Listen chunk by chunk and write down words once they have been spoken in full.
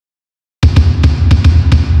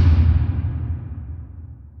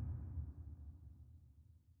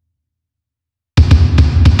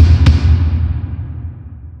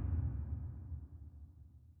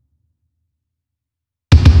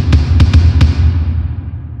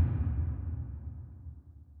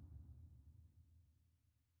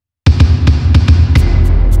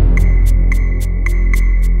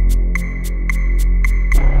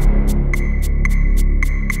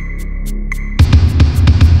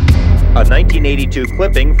a 1982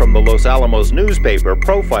 clipping from the Los Alamos newspaper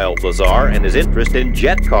profiled Lazar and his interest in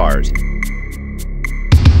jet cars.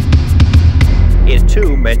 It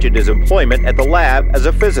too mentioned his employment at the lab as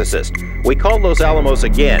a physicist. We called Los Alamos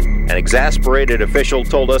again. An exasperated official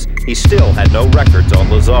told us he still had no records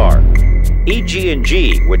on Lazar.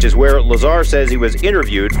 EG&G, which is where Lazar says he was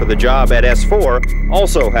interviewed for the job at S4,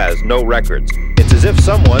 also has no records. It's as if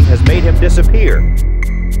someone has made him disappear.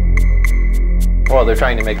 Well, they're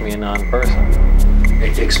trying to make me a non-person.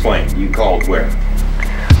 Explain. You called where?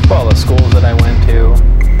 Well, the schools that I went to,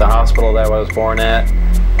 the hospital that I was born at,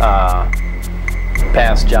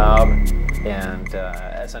 past job, and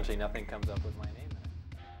essentially nothing comes up with my name.